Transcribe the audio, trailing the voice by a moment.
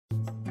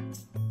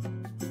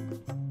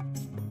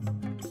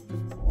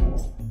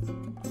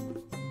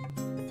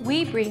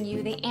we bring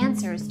you the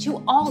answers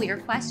to all your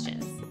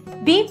questions.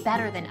 Be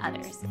better than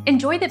others.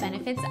 Enjoy the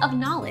benefits of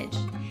knowledge.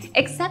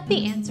 Accept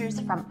the answers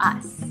from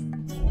us.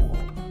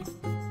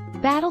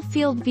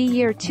 Battlefield V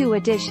Year 2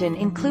 Edition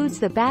includes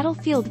the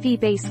Battlefield V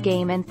base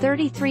game and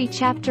 33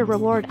 chapter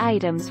reward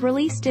items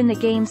released in the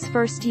game's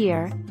first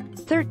year,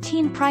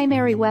 13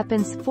 primary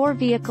weapons, 4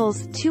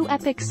 vehicles, 2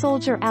 epic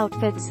soldier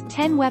outfits,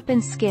 10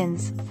 weapon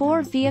skins,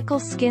 4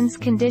 vehicle skins.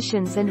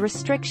 Conditions and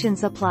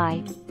restrictions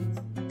apply.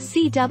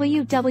 See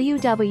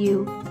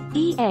www.ea.com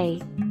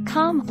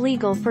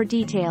legal for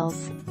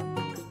details.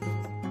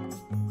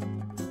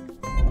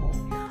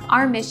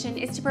 Our mission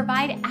is to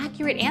provide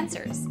accurate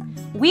answers.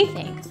 We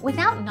think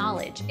without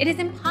knowledge, it is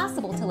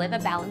impossible to live a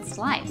balanced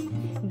life.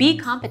 Be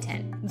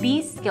competent,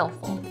 be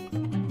skillful.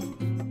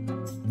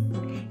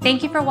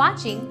 Thank you for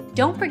watching.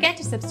 Don't forget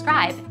to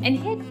subscribe and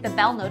hit the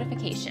bell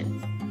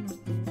notification.